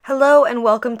Hello and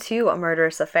welcome to A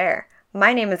Murderous Affair.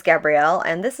 My name is Gabrielle,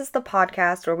 and this is the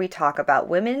podcast where we talk about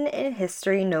women in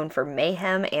history known for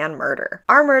mayhem and murder.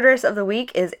 Our murderess of the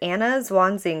week is Anna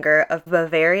Zwanziger of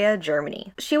Bavaria,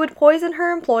 Germany. She would poison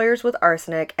her employers with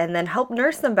arsenic and then help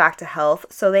nurse them back to health,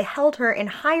 so they held her in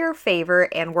higher favor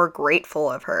and were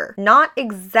grateful of her. Not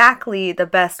exactly the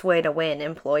best way to win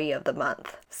Employee of the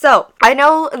Month. So, I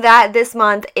know that this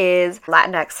month is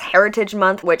Latinx Heritage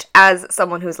Month, which as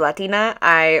someone who's Latina,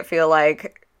 I feel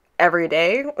like every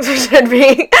day should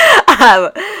be,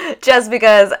 just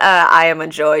because I am a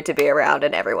joy to be around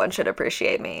and everyone should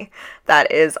appreciate me.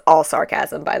 That is all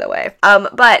sarcasm, by the way.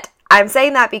 But I'm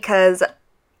saying that because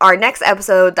our next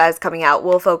episode that is coming out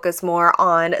will focus more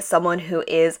on someone who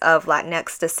is of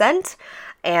Latinx descent.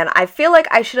 And I feel like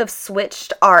I should have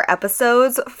switched our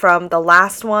episodes from the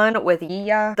last one with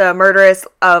Yiya, the murderess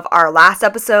of our last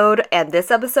episode, and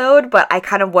this episode, but I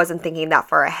kind of wasn't thinking that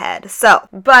far ahead.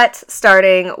 But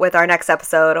starting with our next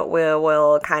episode, we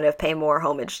will kind of pay more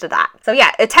homage to that. So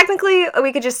yeah, technically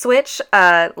we could just switch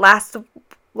last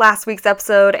week's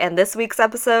episode and this week's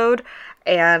episode,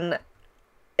 and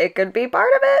it could be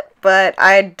part of it, but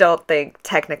I don't think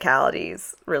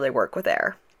technicalities really work with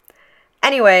air.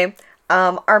 Anyway,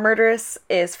 our murderess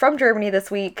is from Germany this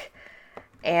week,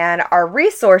 and our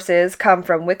resources come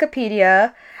from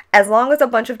Wikipedia, as long as a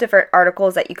bunch of different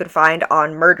articles that you can find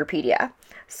on Murderpedia.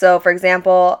 So, for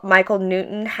example, Michael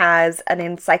Newton has an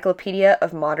encyclopedia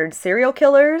of modern serial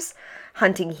killers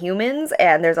hunting humans,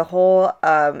 and there's a whole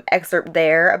excerpt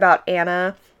there about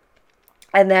Anna.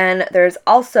 And then there's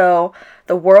also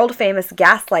the world-famous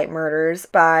Gaslight Murders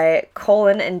by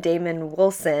Colin and Damon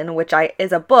Wilson, which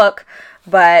is a book,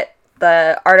 but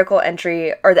the article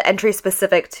entry, or the entry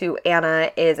specific to Anna,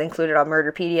 is included on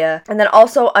Murderpedia. And then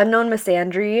also Unknown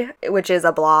Misandry, which is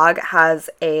a blog, has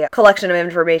a collection of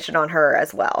information on her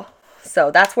as well.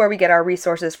 So that's where we get our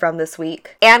resources from this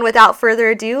week. And without further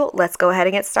ado, let's go ahead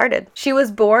and get started. She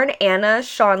was born Anna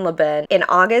Schonleben in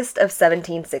August of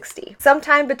 1760.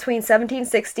 Sometime between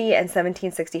 1760 and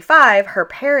 1765, her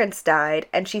parents died,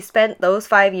 and she spent those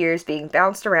 5 years being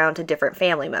bounced around to different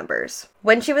family members.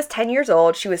 When she was 10 years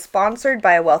old, she was sponsored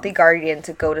by a wealthy guardian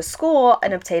to go to school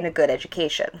and obtain a good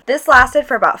education. This lasted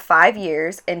for about 5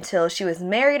 years until she was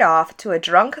married off to a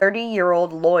drunk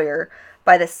 30-year-old lawyer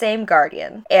by the same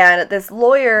guardian. And this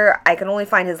lawyer, I can only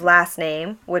find his last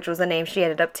name, which was the name she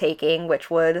ended up taking, which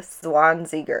was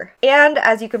Zwanziger. And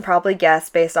as you can probably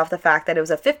guess, based off the fact that it was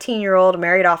a 15-year-old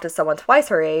married off to someone twice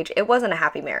her age, it wasn't a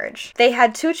happy marriage. They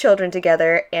had 2 children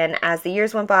together, and as the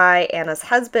years went by, Anna's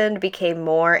husband became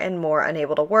more and more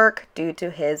unable to work due to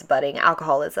his budding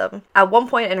alcoholism. At one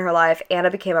point in her life,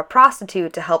 Anna became a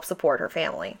prostitute to help support her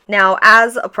family. Now,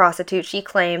 as a prostitute, she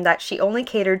claimed that she only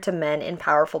catered to men in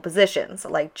powerful positions,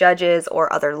 like judges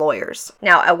or other lawyers.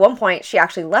 Now, at one point, she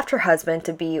actually left her husband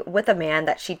to be with a man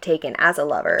that she'd taken as a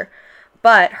lover,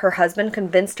 but her husband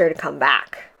convinced her to come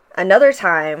back. Another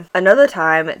time,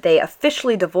 they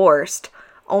officially divorced,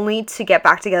 only to get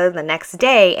back together the next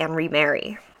day and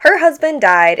remarry. Her husband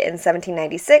died in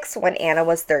 1796 when Anna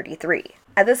was 33.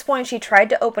 At this point, she tried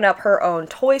to open up her own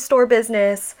toy store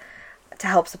business to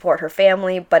help support her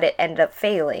family, but it ended up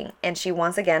failing, and she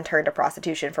once again turned to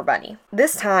prostitution for money.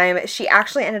 This time, she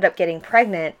actually ended up getting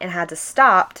pregnant and had to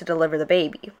stop to deliver the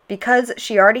baby. Because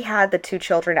she already had the 2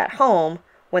 children at home,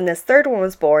 when this third one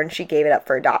was born, she gave it up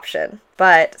for adoption.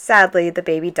 But sadly, the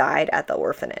baby died at the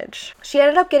orphanage. She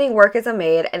ended up getting work as a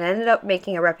maid and ended up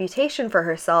making a reputation for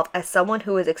herself as someone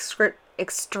who was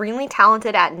extremely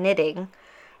talented at knitting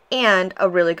and a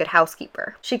really good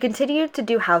housekeeper. She continued to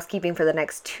do housekeeping for the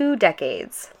next 2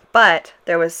 decades, but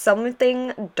there was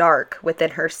something dark within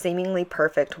her seemingly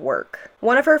perfect work.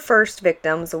 One of her first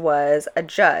victims was a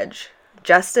judge,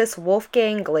 Justice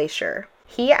Wolfgang Glacier.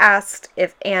 He asked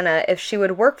Anna if she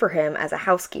would work for him as a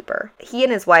housekeeper. He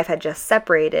and his wife had just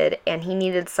separated, and he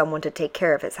needed someone to take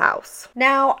care of his house.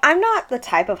 Now, I'm not the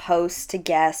type of host to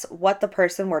guess what the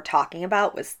person we're talking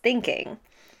about was thinking.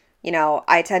 You know,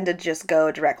 I tend to just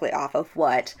go directly off of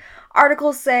what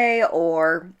articles say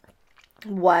or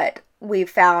what we've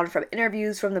found from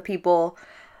interviews from the people.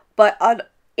 But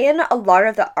in a lot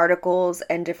of the articles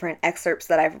and different excerpts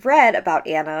that I've read about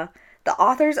Anna, the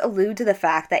authors allude to the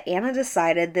fact that Anna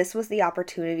decided this was the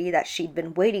opportunity that she'd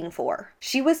been waiting for.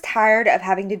 She was tired of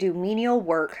having to do menial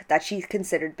work that she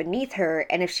considered beneath her,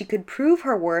 and if she could prove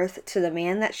her worth to the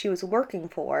man that she was working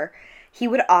for, he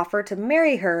would offer to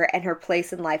marry her and her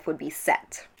place in life would be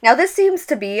set. Now, this seems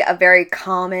to be a very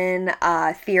common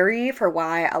theory for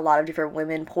why a lot of different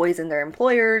women poison their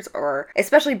employers, or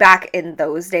especially back in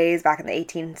those days, back in the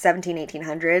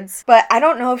 1800s. But I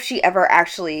don't know if she ever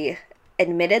actually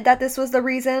admitted that this was the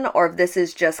reason or if this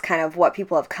is just kind of what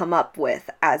people have come up with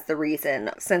as the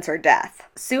reason since her death.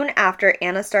 Soon after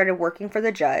Anna started working for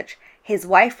the judge, his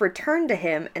wife returned to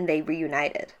him and they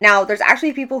reunited. Now, there's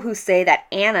actually people who say that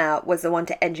Anna was the one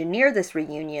to engineer this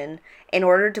reunion in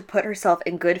order to put herself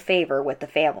in good favor with the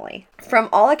family. From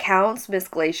all accounts, Miss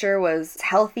Glacier was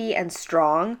healthy and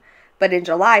strong, but in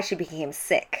July she became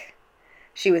sick.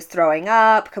 She was throwing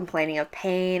up, complaining of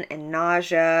pain and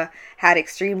nausea, had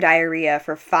extreme diarrhea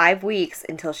for 5 weeks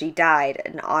until she died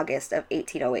in August of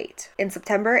 1808. In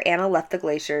September, Anna left the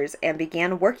Glaciers and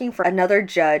began working for another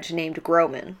judge named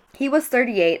Groman. He was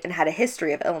 38 and had a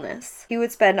history of illness. He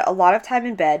would spend a lot of time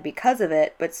in bed because of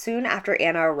it, but soon after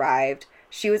Anna arrived,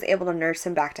 she was able to nurse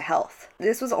him back to health.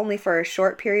 This was only for a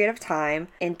short period of time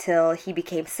until he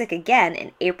became sick again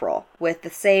in April with the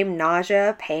same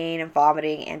nausea, pain, and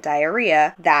vomiting and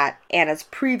diarrhea that Anna's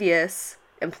previous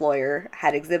employer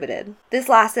had exhibited. This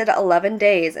lasted 11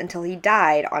 days until he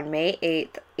died on May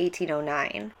 8th,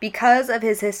 1809. Because of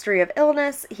his history of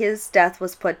illness, his death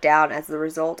was put down as the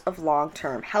result of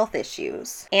long-term health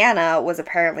issues. Anna was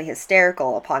apparently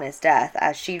hysterical upon his death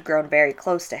as she'd grown very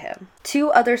close to him. 2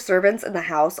 other servants in the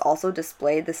house also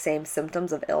displayed the same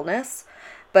symptoms of illness,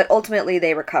 but ultimately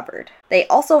they recovered. They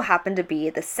also happened to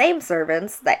be the same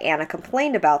servants that Anna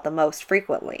complained about the most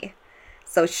frequently.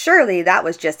 So surely that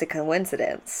was just a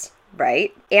coincidence,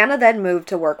 right? Anna then moved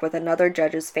to work with another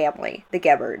judge's family, the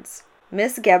Gebhards.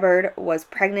 Miss Gebhard was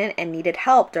pregnant and needed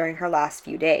help during her last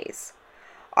few days.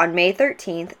 On May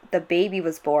 13th, the baby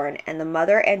was born and the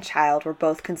mother and child were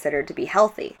both considered to be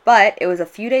healthy. But it was a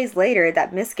few days later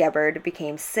that Miss Gebhard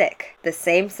became sick, the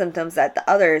same symptoms that the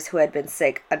others who had been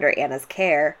sick under Anna's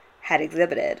care had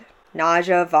exhibited.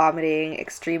 Nausea, vomiting,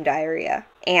 extreme diarrhea,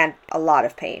 and a lot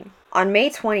of pain. On May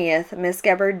 20th, Miss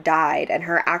Gebhard died, and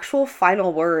her actual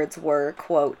final words were,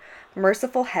 quote,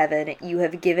 "Merciful heaven, you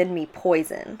have given me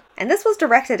poison." And this was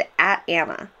directed at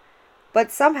Anna.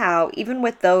 But somehow, even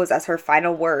with those as her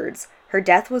final words, her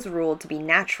death was ruled to be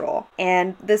natural,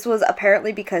 and this was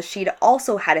apparently because she'd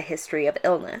also had a history of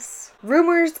illness.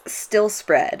 Rumors still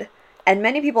spread, and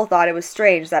many people thought it was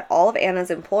strange that all of Anna's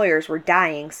employers were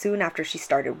dying soon after she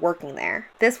started working there.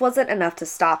 This wasn't enough to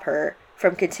stop her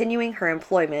from continuing her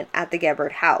employment at the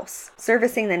Gebhard house,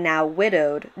 servicing the now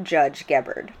widowed Judge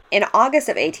Gebhard. In August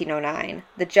of 1809,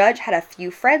 the judge had a few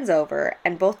friends over,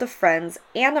 and both the friends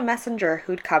and a messenger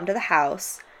who'd come to the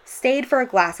house stayed for a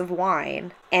glass of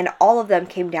wine, and all of them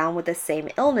came down with the same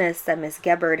illness that Miss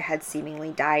Gebhard had seemingly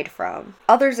died from.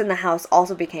 Others in the house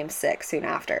also became sick soon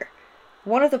after.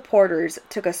 One of the porters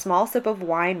took a small sip of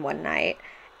wine one night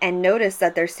and noticed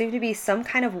that there seemed to be some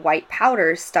kind of white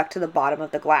powder stuck to the bottom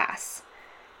of the glass.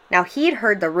 Now, he'd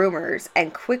heard the rumors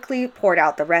and quickly poured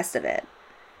out the rest of it,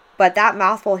 but that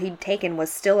mouthful he'd taken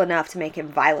was still enough to make him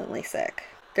violently sick.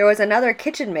 There was another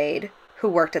kitchen maid who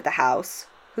worked at the house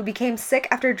who became sick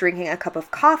after drinking a cup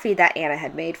of coffee that Anna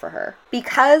had made for her.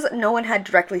 Because no one had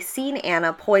directly seen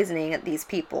Anna poisoning these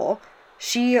people,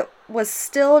 she was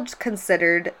still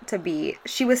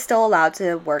allowed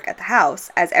to work at the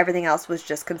house, as everything else was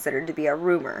just considered to be a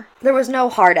rumor. There was no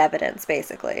hard evidence,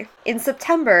 basically. In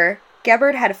September,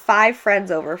 Gebhard had 5 friends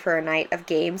over for a night of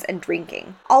games and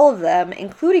drinking. All of them,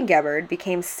 including Gebhard,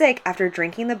 became sick after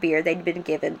drinking the beer they'd been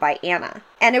given by Anna.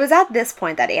 And it was at this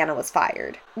point that Anna was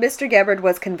fired. Mr. Gebhard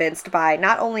was convinced by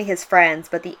not only his friends,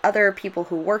 but the other people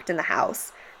who worked in the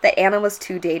house, that Anna was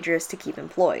too dangerous to keep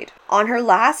employed. On her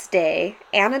last day,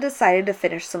 Anna decided to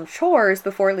finish some chores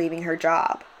before leaving her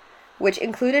job, which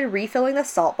included refilling the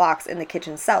salt box in the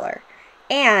kitchen cellar,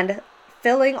 and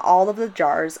filling all of the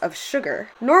jars of sugar.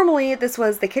 Normally, this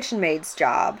was the kitchen maid's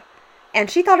job,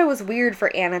 and she thought it was weird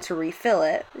for Anna to refill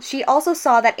it. She also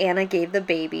saw that Anna gave the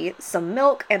baby some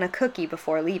milk and a cookie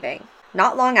before leaving.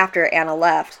 Not long after Anna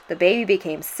left, the baby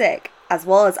became sick, as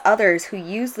well as others who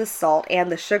used the salt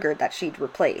and the sugar that she'd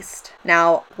replaced.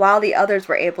 Now, while the others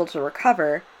were able to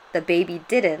recover, the baby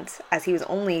didn't, as he was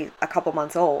only a couple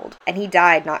months old, and he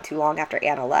died not too long after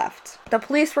Anna left. The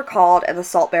police were called and the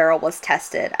salt barrel was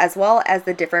tested, as well as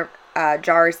the different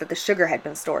jars that the sugar had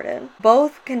been stored in.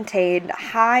 Both contained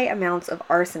high amounts of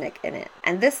arsenic in it,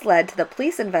 and this led to the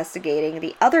police investigating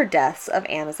the other deaths of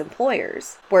Anna's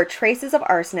employers, where traces of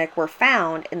arsenic were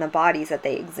found in the bodies that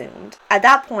they exhumed. At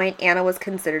that point, Anna was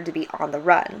considered to be on the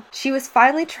run. She was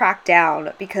finally tracked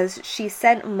down because she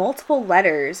sent multiple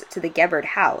letters to the Gebhard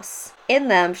house. In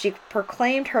them, she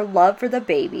proclaimed her love for the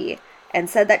baby and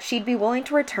said that she'd be willing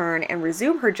to return and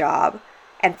resume her job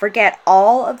and forget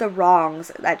all of the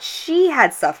wrongs that she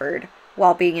had suffered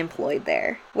while being employed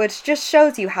there, which just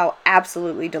shows you how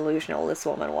absolutely delusional this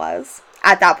woman was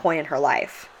at that point in her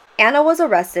life. Anna was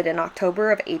arrested in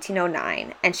October of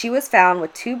 1809, and she was found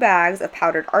with 2 bags of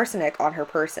powdered arsenic on her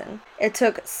person. It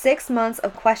took 6 months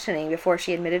of questioning before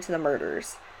she admitted to the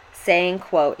murders, saying,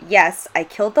 quote, "Yes, I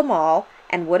killed them all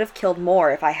and would have killed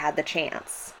more if I had the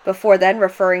chance," before then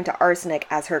referring to arsenic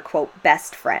as her, quote,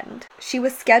 "best friend." She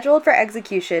was scheduled for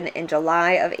execution in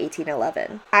July of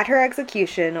 1811. At her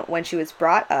execution, when she was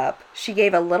brought up, she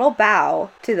gave a little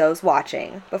bow to those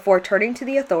watching before turning to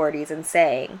the authorities and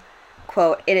saying,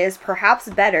 quote, "It is perhaps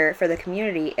better for the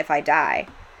community if I die,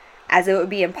 as it would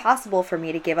be impossible for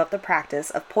me to give up the practice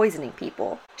of poisoning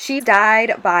people." She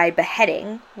died by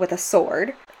beheading with a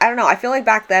sword. I don't know, I feel like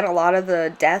back then a lot of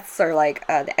the deaths or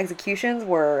the executions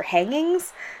were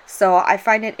hangings, so I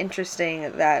find it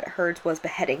interesting that hers was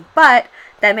beheading. But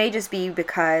that may just be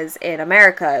because in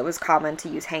America it was common to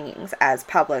use hangings as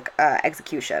public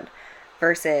execution,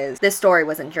 versus this story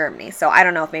was in Germany, so I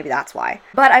don't know if maybe that's why.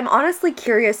 But I'm honestly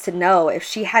curious to know if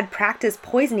she had practiced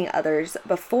poisoning others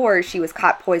before she was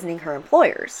caught poisoning her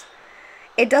employers.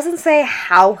 It doesn't say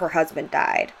how her husband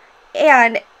died,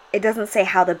 and it doesn't say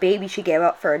how the baby she gave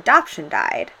up for adoption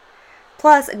died.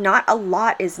 Plus, not a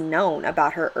lot is known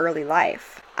about her early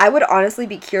life. I would honestly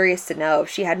be curious to know if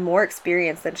she had more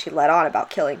experience than she let on about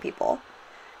killing people,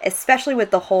 especially with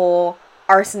the whole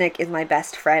 "arsenic is my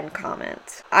best friend"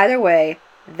 comment. Either way,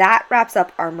 that wraps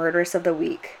up our Murderess of the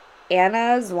Week,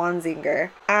 Anna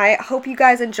Zwanziger. I hope you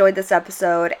guys enjoyed this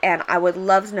episode, and I would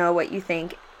love to know what you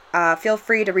think. Feel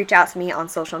free to reach out to me on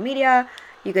social media.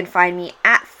 You can find me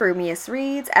at Frumious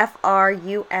Reads,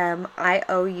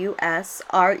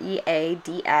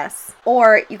 FRUMIOUSREADS.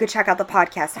 Or you could check out the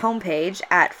podcast homepage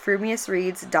at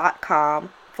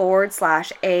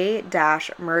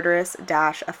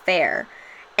frumiousreads.com/a-murderous-affair.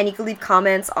 And you can leave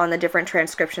comments on the different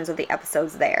transcriptions of the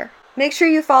episodes there. Make sure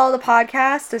you follow the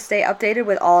podcast to stay updated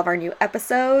with all of our new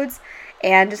episodes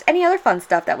and just any other fun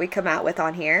stuff that we come out with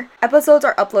on here. Episodes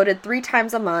are uploaded 3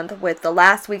 times a month, with the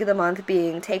last week of the month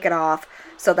being taken off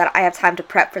so that I have time to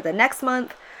prep for the next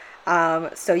month.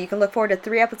 So you can look forward to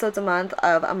 3 episodes a month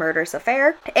of A Murderous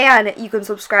Affair, and you can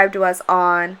subscribe to it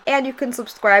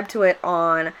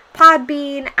on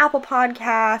Podbean, Apple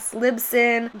Podcasts,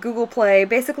 Libsyn, Google Play,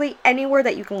 basically anywhere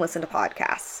that you can listen to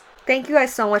podcasts. Thank you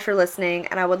guys so much for listening,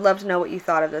 and I would love to know what you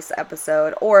thought of this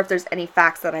episode, or if there's any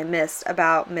facts that I missed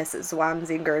about Miss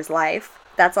Zwanziger's life.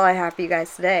 That's all I have for you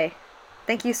guys today.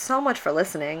 Thank you so much for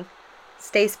listening.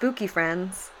 Stay spooky,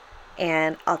 friends,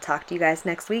 and I'll talk to you guys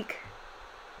next week.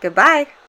 Goodbye!